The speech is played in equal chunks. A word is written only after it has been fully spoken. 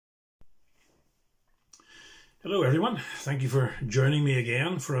Hello everyone, thank you for joining me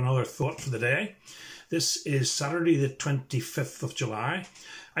again for another thought for the day. This is Saturday the 25th of July.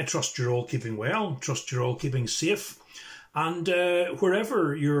 I trust you're all keeping well, trust you're all keeping safe, and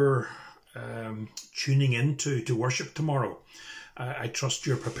wherever you're tuning in to worship tomorrow, I trust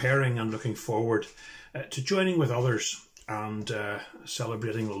you're preparing and looking forward to joining with others and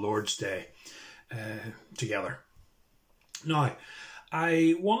celebrating the Lord's Day together. Now,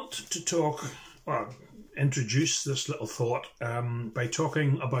 I want to introduce this little thought by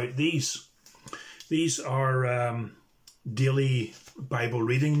talking about these. These are daily Bible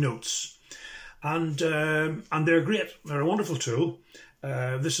reading notes, and they're great. They're a wonderful tool.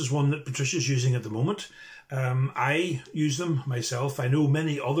 This is one that Patricia's using at the moment. I use them myself. I know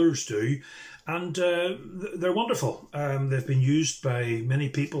many others do, and they're wonderful. They've been used by many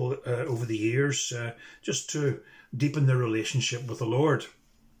people over the years just to deepen their relationship with the Lord.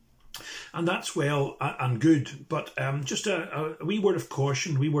 And that's well and good, but just a wee word of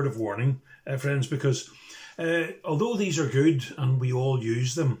caution, wee word of warning, friends, because although these are good and we all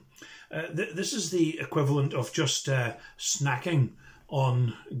use them, this is the equivalent of just snacking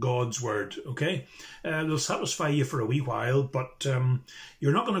on God's word, okay? They'll satisfy you for a wee while, but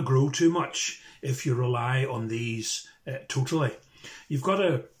you're not going to grow too much if you rely on these totally. You've got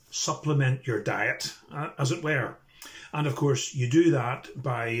to supplement your diet, as it were. And of course, you do that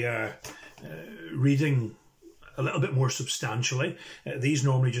by reading a little bit more substantially. These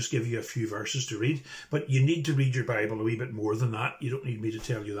normally just give you a few verses to read, but you need to read your Bible a wee bit more than that. You don't need me to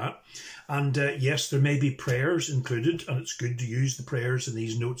tell you that. And yes, there may be prayers included, and it's good to use the prayers in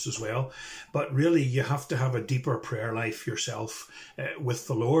these notes as well. But really, you have to have a deeper prayer life yourself with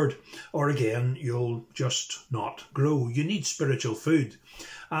the Lord, or again, you'll just not grow. You need spiritual food.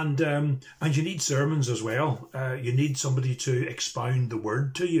 And you need sermons as well. You need somebody to expound the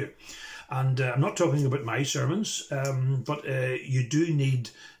word to you. And I'm not talking about my sermons, but you do need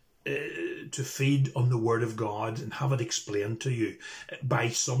to feed on the word of God and have it explained to you by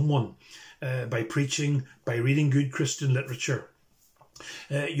someone, by preaching, by reading good Christian literature.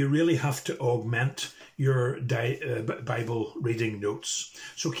 You really have to augment your Bible reading notes.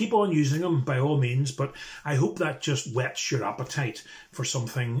 So keep on using them by all means, but I hope that just whets your appetite for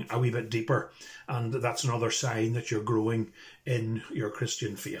something a wee bit deeper. And that's another sign that you're growing in your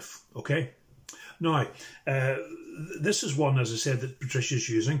Christian faith. Okay? Now, this is one, as I said, that Patricia's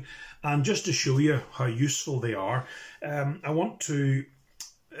using. And just to show you how useful they are, I want to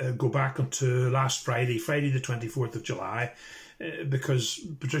go back onto last Friday the 24th of July, because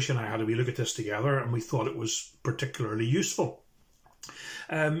Patricia and I had a wee look at this together and we thought it was particularly useful.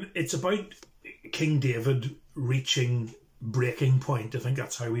 It's about King David reaching breaking point. I think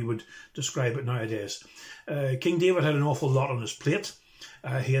that's how we would describe it nowadays. King David had an awful lot on his plate.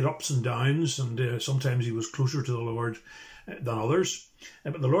 He had ups and downs, and sometimes he was closer to the Lord than others.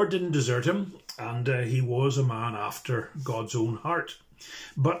 But the Lord didn't desert him, and he was a man after God's own heart.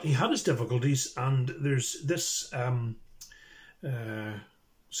 But he had his difficulties, and there's this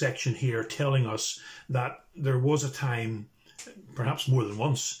section here telling us that there was a time, perhaps more than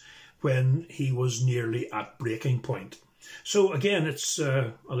once, when he was nearly at breaking point. So again, it's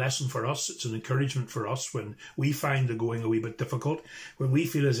a lesson for us, it's an encouragement for us when we find the going a wee bit difficult, when we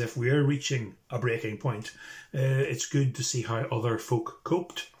feel as if we're reaching a breaking point. It's good to see how other folk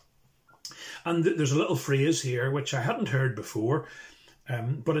coped. And there's a little phrase here which I hadn't heard before,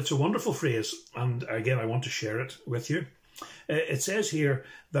 but it's a wonderful phrase, and again I want to share it with you. It says here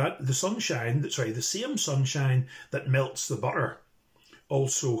that the same sunshine that melts the butter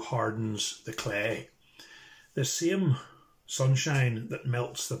also hardens the clay. The same sunshine that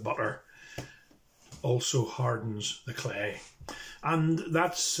melts the butter also hardens the clay. And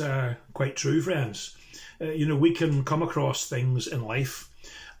that's quite true, friends. We can come across things in life,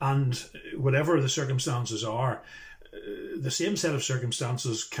 and whatever the circumstances are, the same set of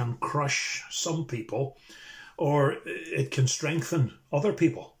circumstances can crush some people, or it can strengthen other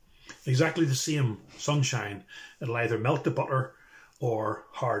people. Exactly the same sunshine. It'll either melt the butter or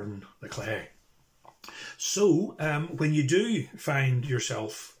harden the clay. So when you do find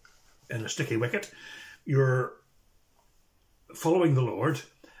yourself in a sticky wicket, you're following the Lord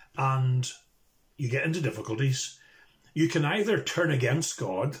and you get into difficulties, you can either turn against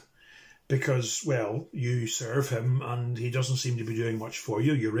God because, well, you serve him and he doesn't seem to be doing much for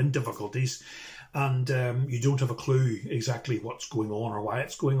you. You're in difficulties and you don't have a clue exactly what's going on or why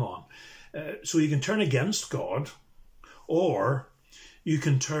it's going on. So you can turn against God, or you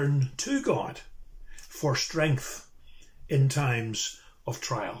can turn to God for strength in times of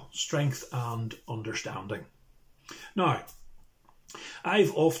trial, strength and understanding. Now,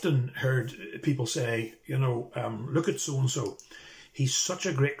 I've often heard people say, look at so-and-so. He's such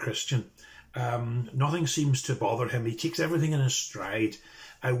a great Christian. Nothing seems to bother him. He takes everything in his stride.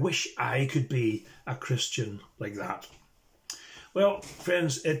 I wish I could be a Christian like that. Well,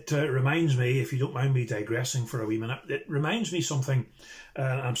 friends, it reminds me, if you don't mind me digressing for a wee minute, it reminds me something.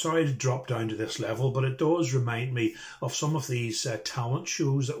 I'm sorry to drop down to this level, but it does remind me of some of these talent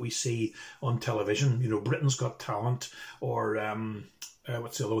shows that we see on television. Britain's Got Talent, or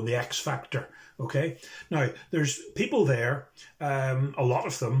what's the other one, The X Factor. Okay, now there's people there, a lot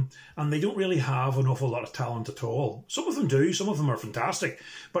of them, and they don't really have an awful lot of talent at all. Some of them do, some of them are fantastic,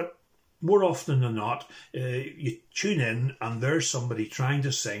 but more often than not, you tune in and there's somebody trying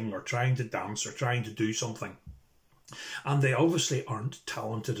to sing or trying to dance or trying to do something, and they obviously aren't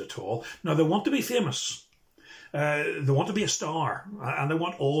talented at all. Now, they want to be famous. They want to be a star, and they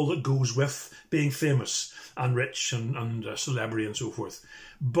want all that goes with being famous and rich and celebrity and so forth.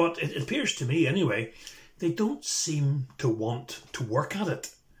 But it appears to me, anyway, they don't seem to want to work at it.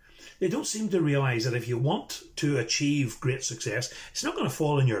 They don't seem to realise that if you want to achieve great success, it's not going to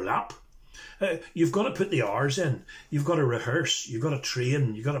fall in your lap. You've got to put the hours in. You've got to rehearse. You've got to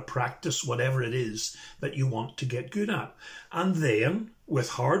train. You've got to practice whatever it is that you want to get good at. And then, with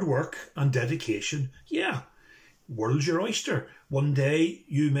hard work and dedication, world's your oyster. One day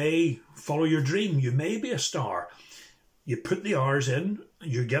you may follow your dream. You may be a star. You put the hours in,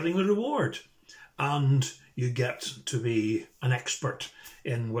 you're getting the reward. And you get to be an expert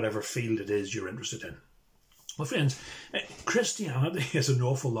in whatever field it is you're interested in. Well, friends, Christianity is an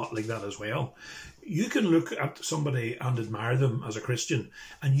awful lot like that as well. You can look at somebody and admire them as a Christian,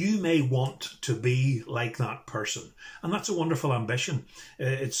 and you may want to be like that person, and that's a wonderful ambition.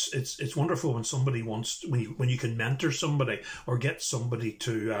 It's wonderful when somebody wants, when you can mentor somebody or get somebody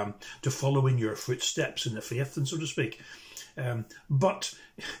to follow in your footsteps in the faith, and so to speak. But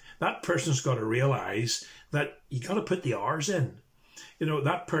that person's got to realise that you got to put the hours in.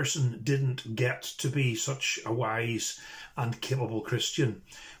 That person didn't get to be such a wise and capable Christian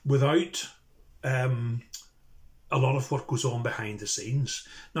without a lot of what goes on behind the scenes.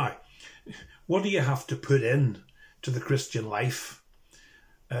 Now, what do you have to put in to the Christian life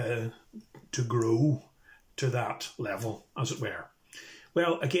to grow to that level, as it were?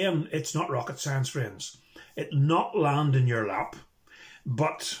 Well, again, it's not rocket science, friends. It'll not land in your lap,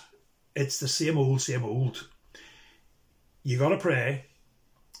 but it's the same old, same old. You got to pray.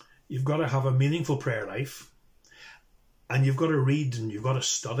 You've got to have a meaningful prayer life, and you've got to read and you've got to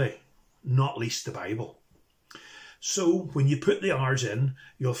study, not least the Bible. So when you put the hours in,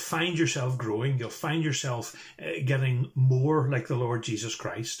 you'll find yourself growing. You'll find yourself getting more like the Lord Jesus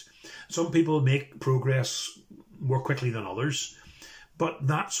Christ. Some people make progress more quickly than others, but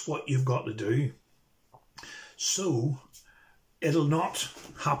that's what you've got to do. So it'll not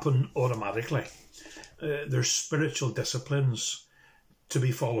happen automatically. There's spiritual disciplines to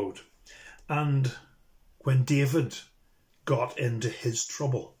be followed. And when David got into his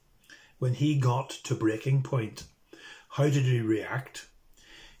trouble, when he got to breaking point, how did he react?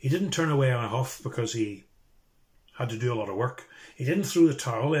 He didn't turn away in a huff because he had to do a lot of work. He didn't throw the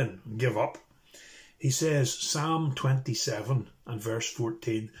towel in and give up. He says, Psalm 27 and verse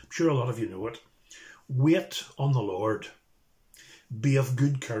 14, I'm sure a lot of you know it, "Wait on the Lord, be of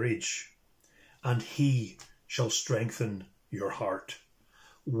good courage, and he shall strengthen your heart."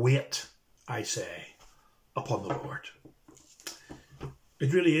 Wait, I say, upon the Lord.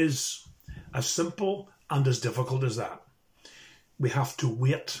 It really is as simple and as difficult as that. We have to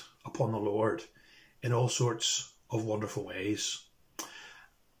wait upon the Lord in all sorts of wonderful ways.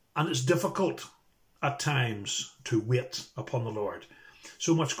 And it's difficult at times to wait upon the Lord.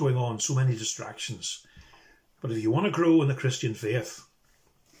 So much going on, so many distractions. But if you want to grow in the Christian faith,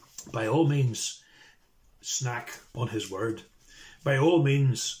 by all means, snack on his word. By all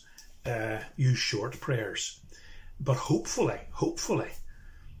means, use short prayers. But hopefully,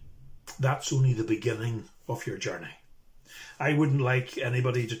 that's only the beginning of your journey. I wouldn't like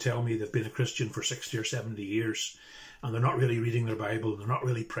anybody to tell me they've been a Christian for 60 or 70 years and they're not really reading their Bible, they're not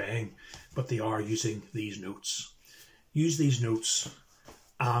really praying, but they are using these notes. Use these notes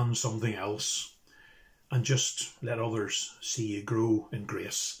and something else, and just let others see you grow in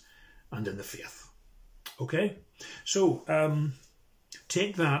grace and in the faith. Okay? So,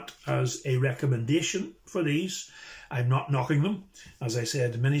 take that as a recommendation for these. I'm not knocking them. As I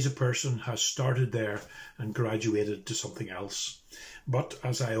said, many's a person has started there and graduated to something else. But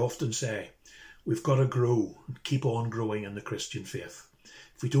as I often say, we've got to grow and keep on growing in the Christian faith.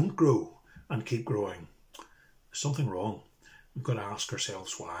 If we don't grow and keep growing, there's something wrong. We've got to ask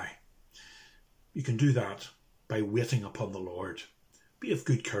ourselves why. You can do that by waiting upon the Lord Be of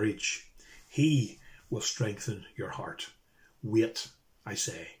good courage. He will strengthen your heart. Wait, I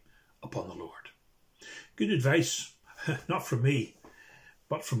say, upon the Lord. Good advice, not from me,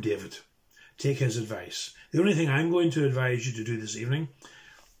 but from David. Take his advice. The only thing I'm going to advise you to do this evening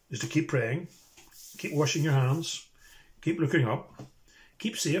is to keep praying, keep washing your hands, keep looking up,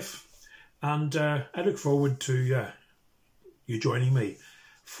 keep safe, and I look forward to you joining me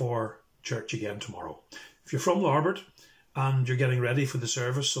for church again tomorrow. If you're from Larbert and you're getting ready for the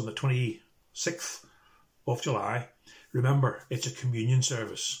service on the 26th of July, remember it's a communion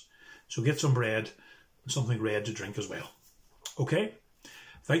service. So get some bread and something red to drink as well. Okay?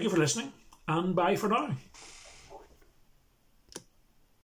 Thank you for listening, and bye for now.